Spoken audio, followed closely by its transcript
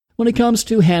When it comes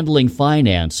to handling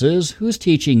finances, who's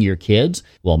teaching your kids?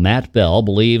 Well, Matt Bell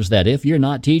believes that if you're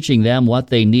not teaching them what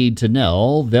they need to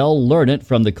know, they'll learn it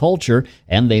from the culture,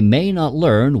 and they may not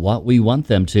learn what we want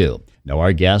them to. Now,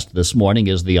 our guest this morning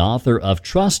is the author of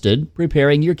Trusted,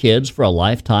 Preparing Your Kids for a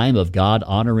Lifetime of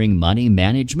God-Honoring Money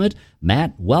Management.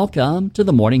 Matt, welcome to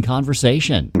the Morning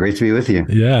Conversation. Great to be with you.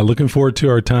 Yeah, looking forward to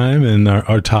our time and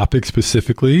our topic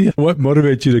specifically. What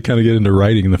motivates you to kind of get into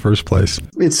writing in the first place?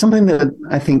 It's something that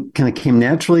I think kind of came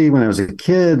naturally when I was a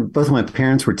kid. Both of my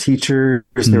parents were teachers.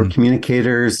 They were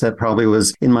communicators. That probably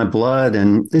was in my blood.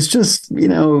 And it's just,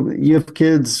 you have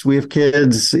kids, we have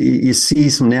kids. You see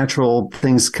some natural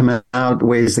things come out,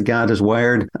 ways that God has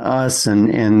wired us.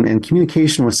 And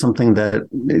communication was something that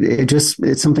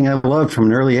it's something I loved from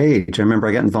an early age. I remember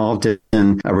I got involved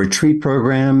in a retreat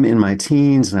program in my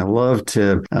teens, and I loved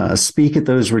to speak at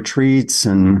those retreats.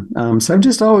 And so I've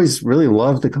just always really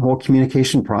loved the whole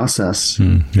communication process.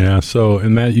 Yeah. So,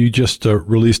 and Matt, you just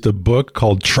released a book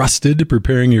called Trusted,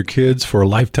 Preparing Your Kids for a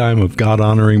Lifetime of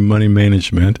God-Honoring Money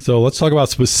Management. So let's talk about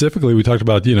specifically, we talked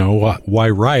about, why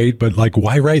write, but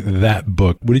why write that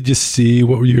book? What did you see?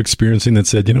 What were you experiencing that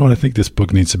said, I think this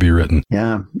book needs to be written?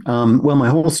 Yeah. Well, my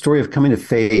whole story of coming to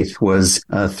faith was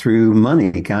through money.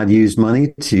 God used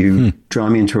money to draw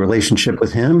me into a relationship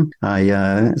with Him.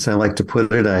 As I like to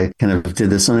put it, I kind of did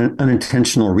this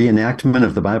unintentional reenactment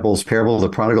of the Bible's parable of the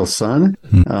prodigal son.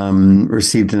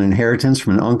 Received an inheritance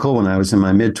from an uncle when I was in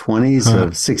my mid-20s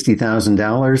of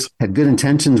 $60,000. Had good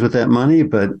intentions with that money,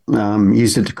 but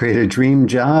used it to create a dream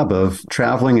job of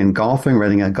traveling and golfing,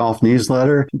 writing a golf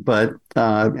newsletter.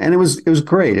 And it was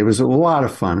great. It was a lot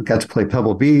of fun. Got to play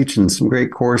Pebble Beach and some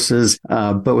great courses,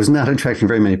 but was not attracting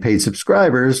very many paid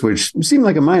subscribers, which seemed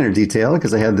like a minor detail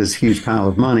because I had this huge pile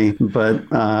of money. But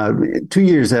 2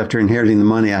 years after inheriting the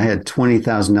money, I had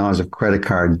 $20,000 of credit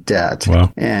card debt.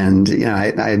 Wow. And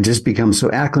I had just become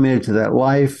so acclimated to that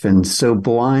life and so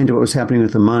blind to what was happening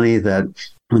with the money that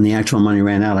when the actual money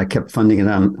ran out, I kept funding it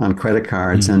on credit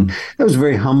cards. And that was a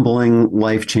very humbling,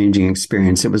 life-changing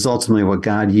experience. It was ultimately what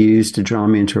God used to draw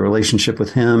me into a relationship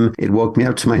with Him. It woke me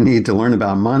up to my need to learn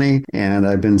about money. And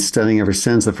I've been studying ever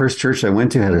since. The first church I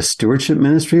went to had a stewardship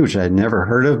ministry, which I had never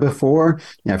heard of before.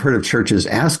 I've heard of churches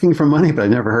asking for money, but I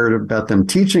never heard about them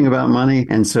teaching about money.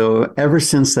 And so ever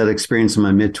since that experience in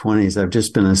my mid-20s, I've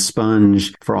just been a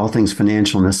sponge for all things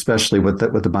financial, and especially what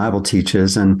the Bible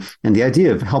teaches. And the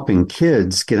idea of helping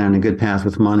kids get on a good path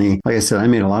with money. Like I said, I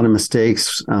made a lot of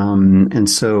mistakes. And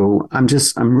so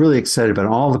I'm really excited about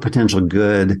all the potential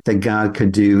good that God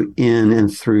could do in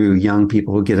and through young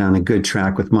people who get on a good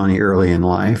track with money early in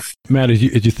life. Matt, as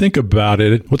you think about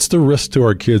it, what's the risk to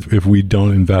our kids if we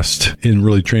don't invest in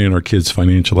really training our kids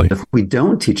financially? If we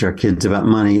don't teach our kids about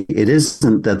money, it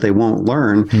isn't that they won't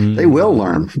learn. They will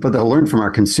learn, but they'll learn from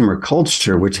our consumer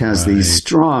culture, which has these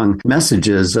strong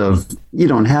messages of you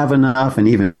don't have enough and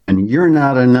even you're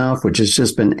not enough, which has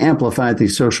just been amplified through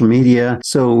social media.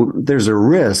 So there's a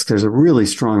really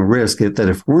strong risk that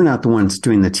if we're not the ones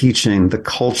doing the teaching, the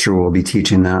culture will be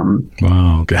teaching them.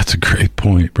 Wow, that's a great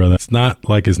point, brother. It's not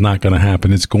like it's not going to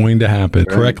happen. It's going to happen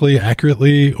correctly,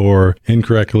 accurately, or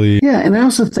incorrectly. Yeah, and I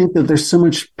also think that there's so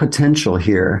much potential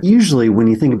here. Usually when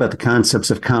you think about the concepts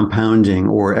of compounding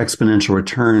or exponential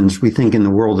returns, we think in the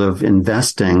world of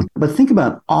investing, but think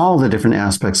about all the different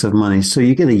aspects of money. So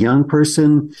you get a young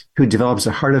person who develops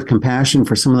a heart of compassion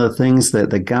for some of the things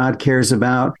that God cares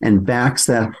about and backs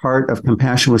that heart of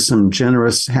compassion with some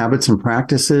generous habits and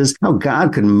practices. How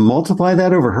God could multiply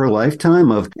that over her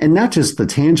lifetime and not just the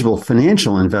tangible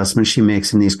financial investment she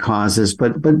makes in these causes,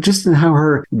 but just in how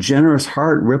her generous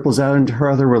heart ripples out into her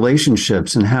other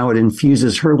relationships and how it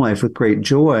infuses her life with great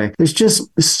joy. There's just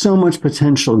so much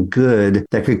potential good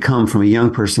that could come from a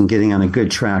young person getting on a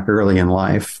good track early in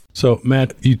life. So,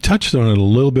 Matt, you touched on it a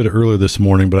little bit earlier this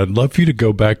morning, but I'd love for you to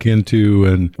go back into,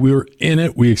 and we were in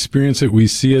it, we experience it, we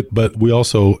see it, but we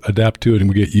also adapt to it and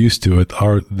we get used to it.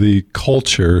 The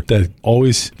culture that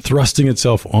always thrusting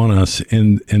itself on us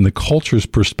in the culture's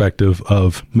perspective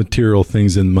of material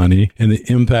things and money and the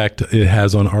impact it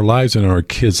has on our lives and our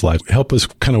kids' lives. Help us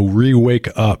kind of re-wake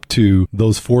up to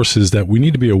those forces that we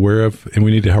need to be aware of and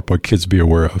we need to help our kids be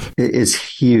aware of. It is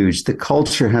huge. The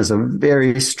culture has a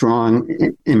very strong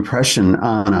impression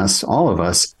on us, all of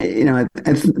us. I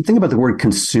think about the word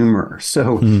consumer.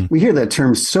 So we hear that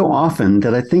term so often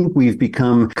that I think we've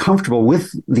become comfortable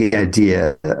with the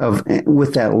idea of,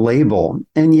 with that label.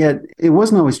 And yet it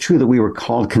wasn't always true that we were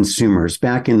called consumers.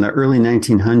 Back in the early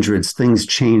 1900s, things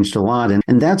changed a lot.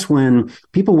 And that's when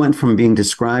people went from being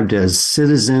described as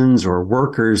citizens or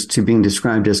workers to being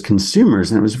described as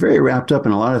consumers. And it was very wrapped up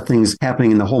in a lot of things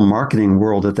happening in the whole marketing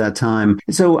world at that time.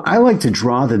 And so I like to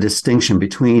draw the distinction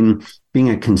between being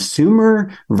a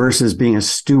consumer versus being a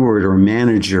steward or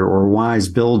manager or wise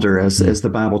builder, as the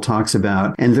Bible talks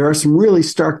about. And there are some really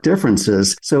stark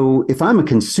differences. So if I'm a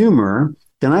consumer,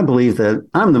 then I believe that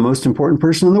I'm the most important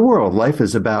person in the world. Life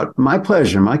is about my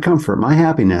pleasure, my comfort, my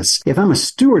happiness. If I'm a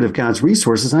steward of God's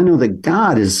resources, I know that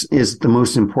God is the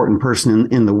most important person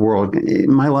in the world.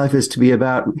 My life is to be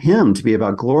about Him, to be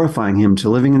about glorifying Him, to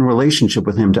living in relationship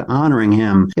with Him, to honoring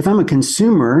Him. If I'm a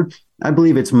consumer, I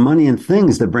believe it's money and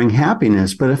things that bring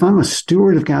happiness. But if I'm a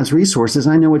steward of God's resources,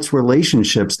 I know it's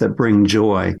relationships that bring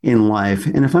joy in life.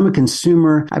 And if I'm a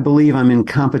consumer, I believe I'm in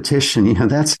competition.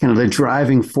 That's kind of the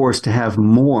driving force to have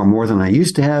more than I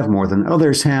used to have, more than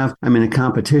others have. I'm in a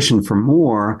competition for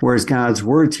more, whereas God's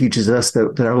word teaches us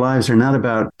that our lives are not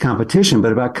about competition,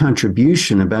 but about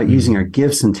contribution, about using our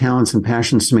gifts and talents and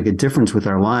passions to make a difference with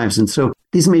our lives. And so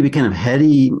these may be kind of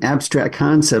heady, abstract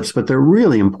concepts, but they're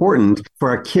really important for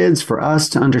our kids, for us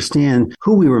to understand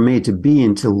who we were made to be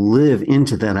and to live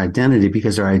into that identity,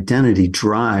 because our identity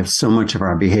drives so much of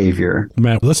our behavior.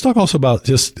 Matt, let's talk also about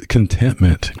just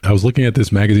contentment. I was looking at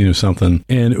this magazine or something,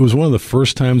 and it was one of the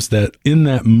first times that in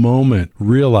that moment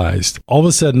realized all of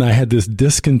a sudden I had this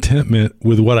discontentment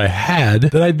with what I had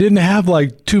that I didn't have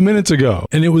like 2 minutes ago.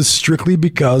 And it was strictly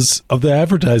because of the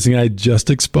advertising I just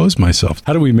exposed myself.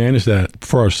 How do we manage that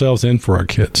for ourselves and for our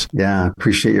kids? Yeah, I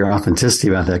appreciate your authenticity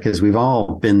about that, because we've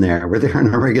all been there. We're there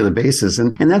on a regular basis.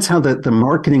 And that's how the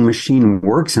marketing machine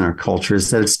works in our culture,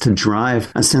 is that it's to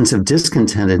drive a sense of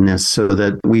discontentedness so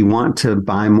that we want to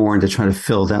buy more and to try to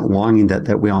fill that longing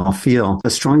that we all feel. The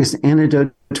strongest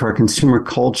antidote to our consumer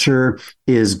culture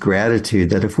is gratitude.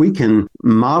 That if we can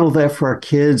model that for our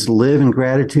kids, live in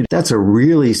gratitude, that's a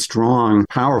really strong,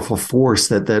 powerful force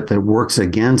that works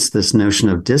against this notion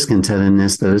of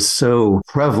discontentedness that is so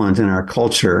prevalent in our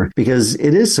culture, because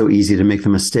it is so easy to make the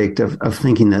mistake of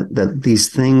thinking that these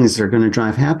things are going to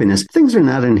drive happiness. Things are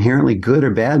not inherently good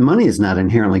or bad. Money is not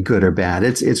inherently good or bad.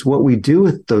 It's what we do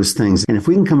with those things. And if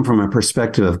we can come from a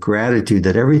perspective of gratitude,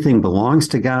 that everything belongs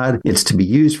to God, it's to be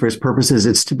used for His purposes,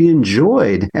 it's to be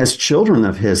enjoyed as children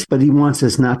of His, but He wants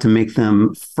us not to make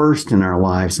them first in our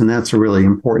lives. And that's a really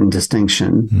important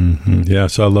distinction. Mm-hmm. Yeah,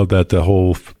 so I love that, the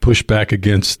whole pushback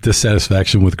against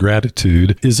dissatisfaction with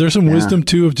gratitude. Is there some wisdom,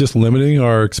 too, of just limiting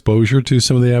our exposure to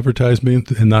some of the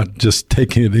advertisement and not just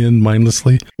taking it in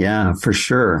mindlessly? Yeah, for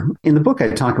sure. In the book,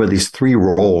 I talk about these three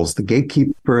roles: the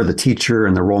gatekeeper, the teacher,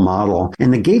 and the role model.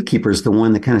 And the gatekeeper is the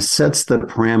one that kind of sets the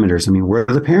parameters. I mean, we're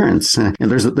the parents. And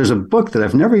there's a book that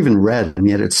I've never even read, and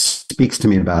yet it speaks to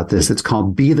me about this. It's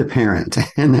called Be the Parent,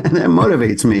 and that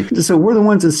motivates me. So we're the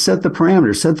ones that set the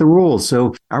parameters, set the rules.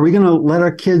 So are we going to let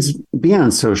our kids be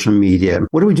on social media?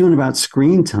 What are we doing about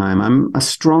screen time? I'm a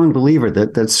strong believer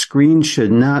that screens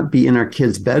should not be in our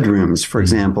kids' bedrooms, for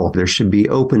example. There should be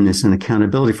openness and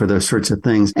accountability for those sorts of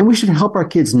things. And we should help our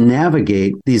kids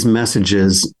navigate these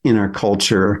messages in our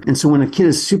culture. And so when a kid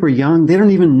is super young, they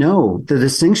don't even know the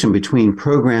distinction between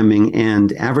programming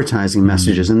and advertising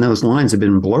messages. And those lines have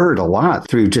been blurred a lot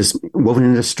through just woven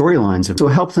into storylines. So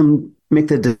help them make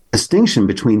the distinction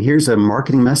between here's a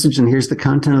marketing message and here's the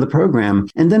content of the program,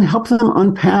 and then help them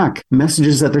unpack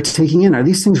messages that they're taking in. Are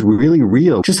these things really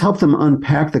real? Just help them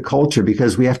unpack the culture,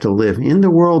 because we have to live in the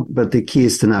world, but the key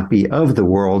is to not be of the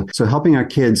world. So helping our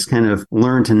kids kind of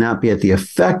learn to not be at the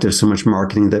effect of so much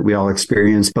marketing that we all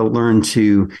experience, but learn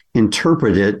to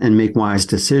interpret it and make wise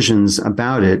decisions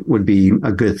about it would be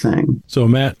a good thing. So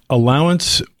Matt,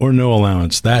 allowance or no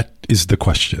allowance? That is the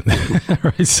question.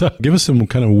 Right? So give us some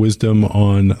kind of wisdom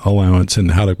on allowance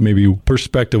and how to, maybe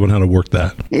perspective on how to work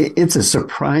that. It's a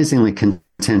surprisingly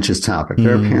contentious topic.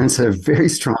 There are parents that have very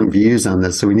strong views on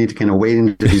this, so we need to kind of wade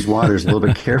into these waters a little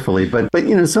bit carefully. But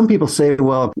some people say,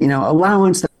 well,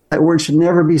 allowance, that word should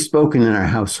never be spoken in our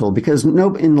household, because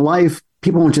in life,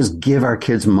 people won't just give our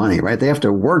kids money, right? They have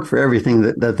to work for everything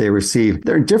that they receive.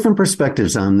 There are different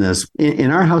perspectives on this. In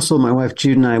our household, my wife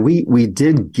Jude and I, we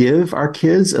did give our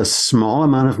kids a small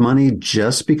amount of money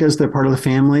just because they're part of the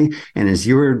family. And as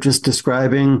you were just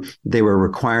describing, they were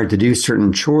required to do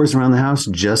certain chores around the house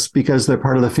just because they're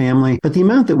part of the family. But the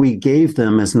amount that we gave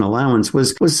them as an allowance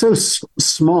was so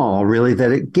small, really,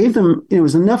 that it gave them, it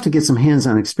was enough to get some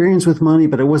hands-on experience with money,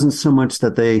 but it wasn't so much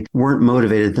that they weren't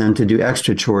motivated then to do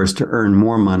extra chores to earn earn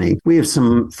more money. We have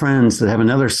some friends that have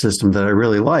another system that I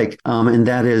really like, and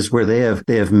that is where they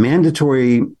have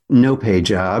mandatory no-pay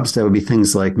jobs. That would be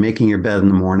things like making your bed in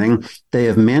the morning. They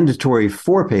have mandatory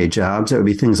 4-pay jobs. That would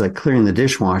be things like clearing the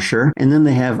dishwasher. And then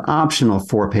they have optional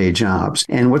 4-pay jobs.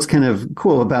 And what's kind of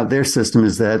cool about their system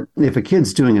is that if a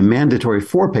kid's doing a mandatory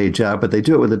 4-pay job, but they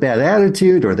do it with a bad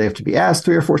attitude, or they have to be asked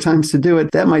 3 or 4 times to do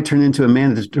it, that might turn into a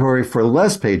mandatory for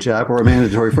less pay job or a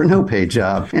mandatory for no pay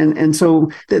job. And so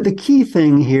the key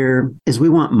thing here is we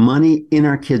want money in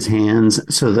our kids' hands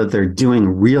so that they're doing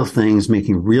real things,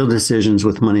 making real decisions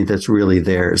with money that's really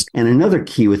theirs. And another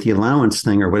key with the allowance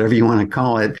thing, or whatever you want to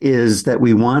call it, is that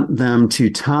we want them to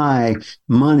tie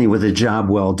money with a job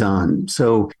well done.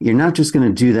 So you're not just going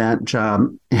to do that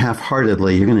job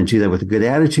half-heartedly. You're going to do that with a good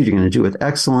attitude. You're going to do it with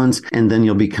excellence, and then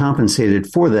you'll be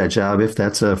compensated for that job if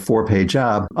that's a 4-pay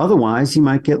job. Otherwise, you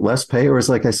might get less pay, or as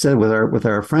like I said with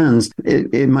our friends,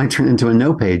 it might turn into a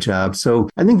no-pay job. So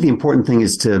I think the important thing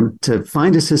is to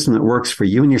find a system that works for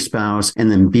you and your spouse, and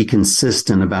then be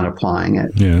consistent about applying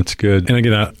it. Yeah, that's good. And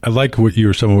again, I like some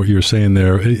of what you were saying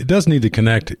there. It does need to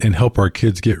connect and help our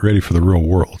kids get ready for the real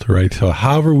world, right? So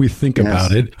however we think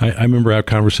about it, I remember I had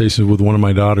conversations with one of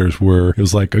my daughters where it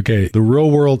was like, okay, the real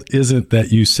world isn't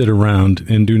that you sit around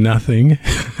and do nothing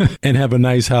and have a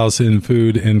nice house and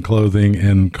food and clothing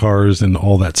and cars and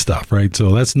all that stuff, right?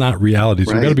 So that's not reality.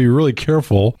 So we've got to be really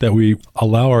careful that we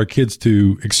allow our kids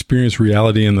to experience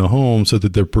reality in the home so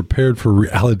that they're prepared for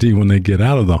reality when they get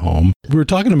out of the home. We were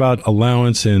talking about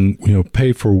allowance and,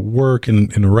 pay for work in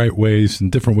the right ways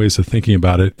and different ways of thinking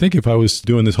about it. I think if I was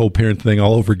doing this whole parent thing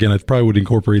all over again, I probably would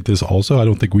incorporate this also. I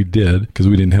don't think we did because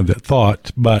we didn't have that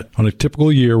thought. But on a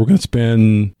typical year, we're going to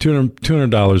spend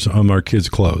 $200 on our kids'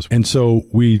 clothes. And so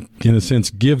we, in a sense,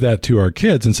 give that to our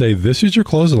kids and say, this is your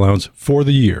clothes allowance for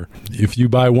the year. If you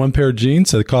buy one pair of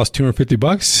jeans that cost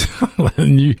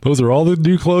 $250, those are all the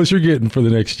new clothes you're getting for the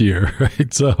next year,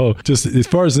 right? So just as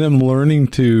far as them learning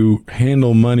to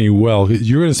handle money well,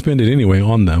 you're going to spend it anyway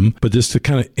on them, but just to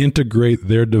kind of integrate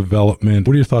their development.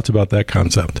 What are your thoughts about that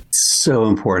concept? So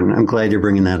important. I'm glad you're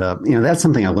bringing that up. That's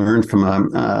something I learned from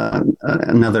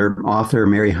another author,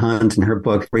 Mary Hunt, in her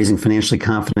book, Raising Financially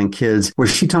Confident Kids, where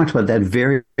she talked about that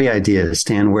very idea,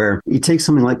 Stan, where you take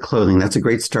something like clothing, that's a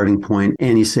great starting point,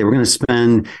 and you say, we're going to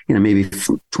spend, maybe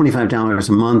 $25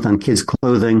 a month on kids'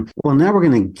 clothing. Well, now we're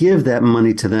going to give that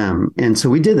money to them. And so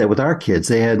we did that with our kids.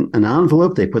 They had an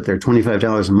envelope. They put their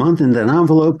 $25 a month in that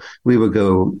envelope. We would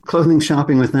go clothing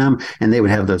shopping with them, and they would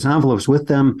have those envelopes with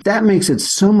them. That makes it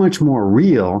so much more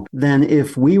real than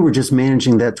if we were just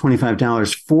managing that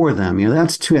 $25 for them.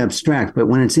 That's too abstract. But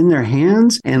when it's in their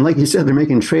hands, and like you said, they're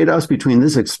making trade-offs between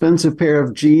this expensive pair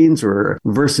of jeans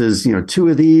versus 2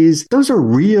 of these, those are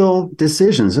real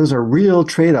decisions. Those are real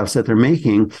trade-offs that they're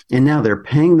making. And now they're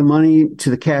paying the money to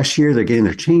the cashier. They're getting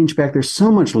their change back. There's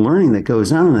so much learning that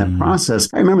goes on in that process.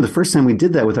 I remember the first time we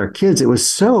did that with our kids, it was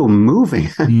so moving.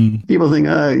 People think,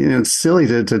 it's silly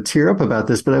to tear up about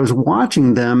this, but I was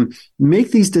watching them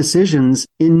make these decisions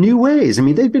in new ways. I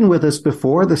mean, they'd been with us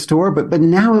before the store, but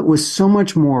now it was so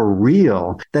much more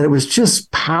real that it was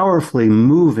just powerfully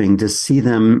moving to see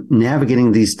them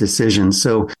navigating these decisions.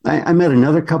 So I met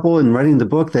another couple in writing the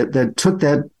book that took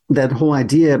that whole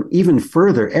idea even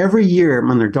further. Every year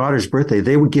on their daughter's birthday,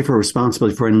 they would give her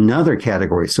responsibility for another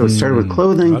category. So it started with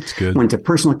clothing, went to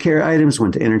personal care items,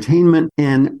 went to entertainment.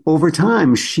 And over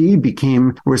time, she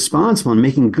became responsible and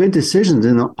making good decisions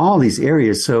in all these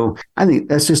areas. So I think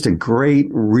that's just a great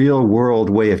real world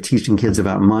way of teaching kids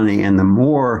about money. And the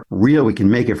more real we can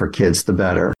make it for kids, the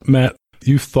better. Matt,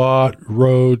 you thought,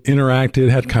 wrote, interacted,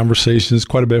 had conversations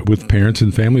quite a bit with parents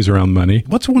and families around money.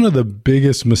 What's one of the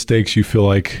biggest mistakes you feel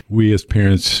like we as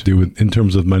parents do in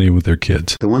terms of money with their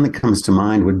kids? The one that comes to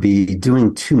mind would be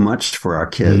doing too much for our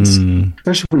kids,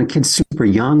 especially when a kid's super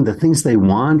young. The things they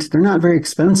want, they're not very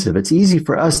expensive. It's easy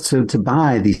for us to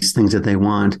buy these things that they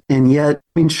want. And yet,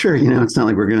 sure, it's not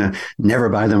like we're going to never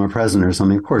buy them a present or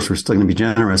something. Of course, we're still going to be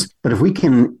generous. But if we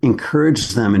can encourage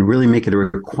them and really make it a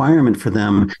requirement for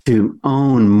them to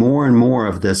own more and more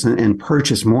of this and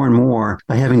purchase more and more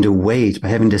by having to wait, by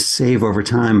having to save over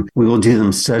time, we will do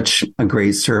them such a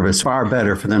great service. Far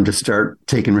better for them to start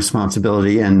taking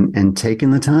responsibility and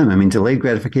taking the time. Delayed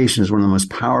gratification is one of the most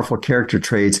powerful character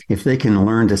traits. If they can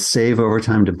learn to save over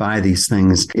time to buy these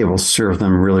things, it will serve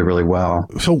them really, really well.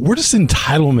 So where does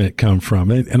entitlement come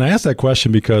from? And I asked that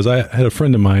question because I had a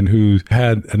friend of mine who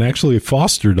had actually a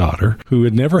foster daughter who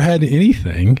had never had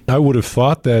anything. I would have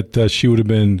thought that she would have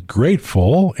been great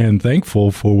grateful and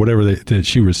thankful for whatever that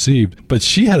she received, but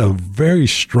she had a very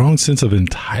strong sense of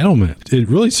entitlement. It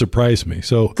really surprised me.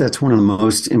 So that's one of the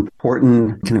most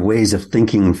important kind of ways of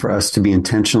thinking for us to be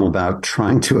intentional about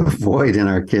trying to avoid in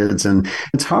our kids. And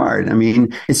it's hard. I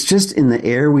mean, it's just in the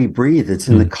air we breathe. It's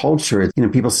in the culture.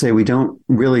 People say we don't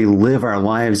really live our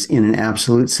lives in an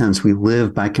absolute sense. We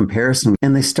live by comparison,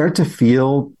 and they start to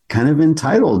feel kind of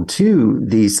entitled to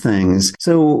these things.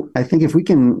 So I think if we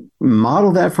can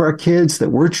model that for our kids, that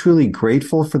we're truly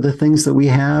grateful for the things that we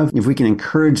have, if we can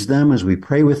encourage them as we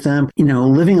pray with them,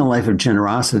 living a life of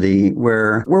generosity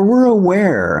where we're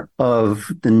aware of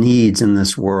the needs in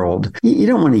this world. You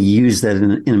don't want to use that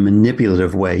in a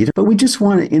manipulative way, but we just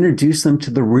want to introduce them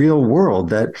to the real world,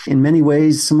 that in many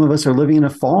ways, some of us are living in a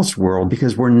false world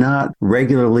because we're not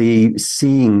regularly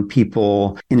seeing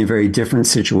people in a very different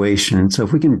situation. So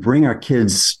if we can bring our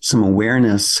kids some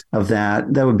awareness of that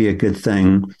would be a good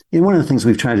thing. And one of the things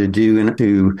we've tried to do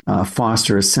to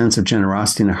foster a sense of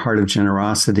generosity and a heart of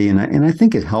generosity, and I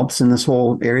think it helps in this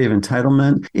whole area of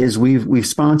entitlement, is we've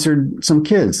sponsored some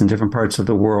kids in different parts of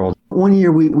the world. One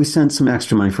year we sent some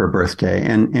extra money for a birthday,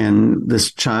 and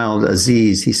this child,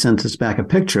 Aziz, he sent us back a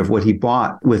picture of what he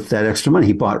bought with that extra money.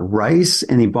 He bought rice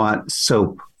and he bought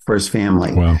soap for his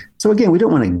family. Wow. So again, we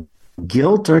don't want to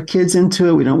guilt our kids into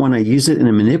it. We don't want to use it in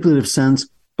a manipulative sense,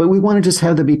 but we want to just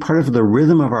have that be part of the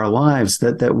rhythm of our lives,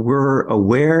 that we're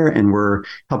aware and we're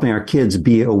helping our kids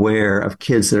be aware of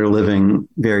kids that are living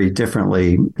very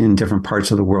differently in different parts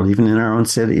of the world, even in our own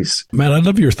cities. Matt, I'd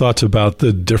love your thoughts about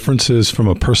the differences from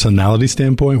a personality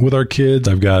standpoint with our kids.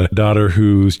 I've got a daughter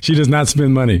she does not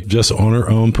spend money, just on her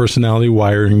own personality,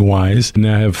 wiring wise. And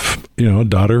I have, a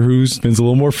daughter who spends a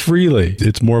little more freely.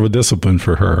 It's more of a discipline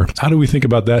for her. How do we think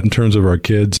about that in terms of our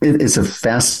kids? It's a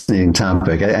fascinating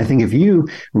topic. I think if you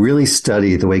really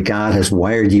study the way God has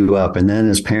wired you up, and then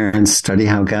as parents study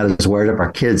how God has wired up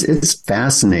our kids, it's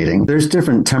fascinating. There's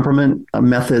different temperament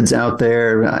methods out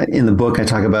there. In the book, I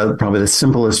talk about probably the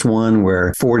simplest one,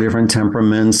 where 4 different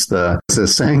temperaments, the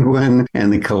sanguine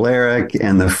and the choleric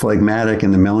and the phlegmatic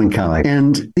and the melancholic.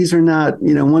 And these are not,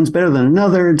 one's better than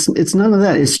another. It's none of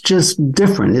that. It's just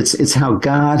different. It's how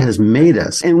God has made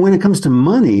us. And when it comes to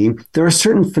money, there are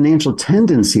certain financial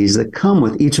tendencies that come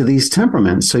with each of these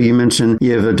temperaments. So you mentioned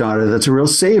you have a daughter that's a real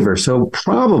saver. So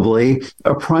probably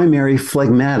a primary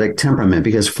phlegmatic temperament,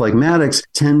 because phlegmatics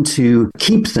tend to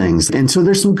keep things. And so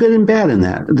there's some good and bad in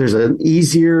that. There's an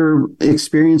easier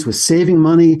experience with saving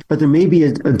money, but there may be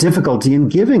a difficulty in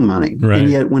giving money. Right. And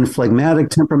yet when phlegmatic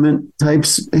temperament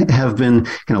types have been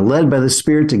kind of led by the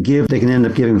Spirit to give, they can end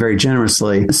up giving very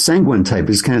generously. A sanguine type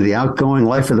is kind of the outgoing,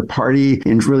 life of the party,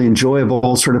 and really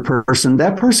enjoyable sort of person.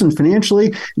 That person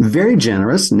financially, very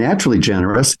generous, naturally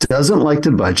generous, doesn't like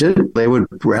to budget. They would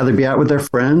rather be out with their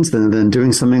friends than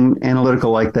doing something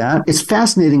analytical like that. It's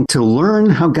fascinating to learn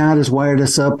how God has wired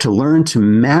us up, to learn to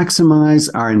maximize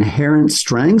our inherent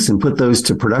strengths and put those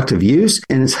to productive use.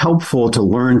 And it's helpful to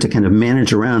learn to kind of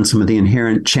manage around some of the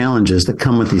inherent challenges that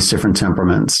come with these different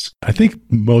temperaments. I think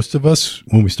most of us,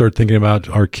 when we start thinking about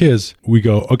our kids, we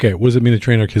go, okay, what does it mean to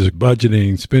train our kids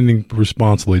budgeting, spending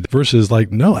responsibly, versus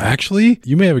no, actually,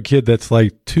 you may have a kid that's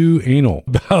too anal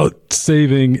about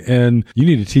saving, and you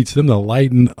need to teach them to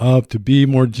lighten up, to be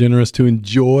more generous, to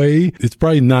enjoy. It's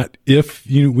probably not if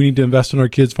we need to invest in our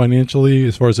kids financially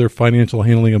as far as their financial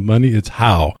handling of money. It's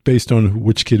how, based on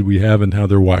which kid we have and how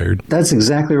they're wired. That's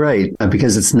exactly right,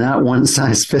 because it's not one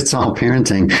size fits all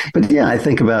parenting. But yeah, I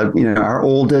think about, our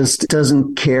oldest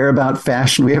doesn't care about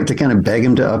fashion. We have to kind of beg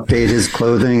him to update his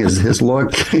clothing, his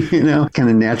look, kind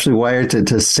of naturally wired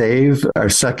to save. Our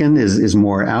second is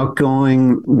more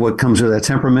outgoing. What comes with that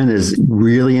temperament is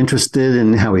really interested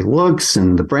in how he looks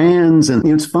and the brands. And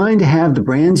it's fine to have the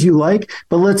brands you like,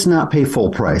 but let's not pay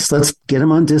full price. Let's get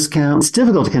them on discount. It's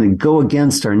difficult to kind of go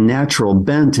against our natural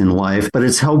bent in life, but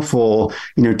it's helpful,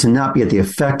 to not be at the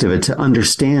effect of it, to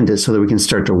understand it so that we can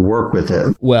start to work with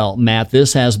it. Well, Matt,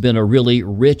 this has been a really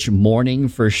rich morning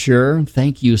for sure.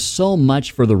 Thank you so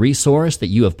much for the resource that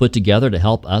you have put together to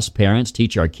help us parents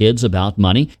teach our kids about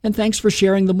money. And thanks for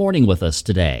sharing the morning with us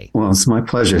today. Well, it's my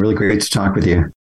pleasure. Really great to talk with you.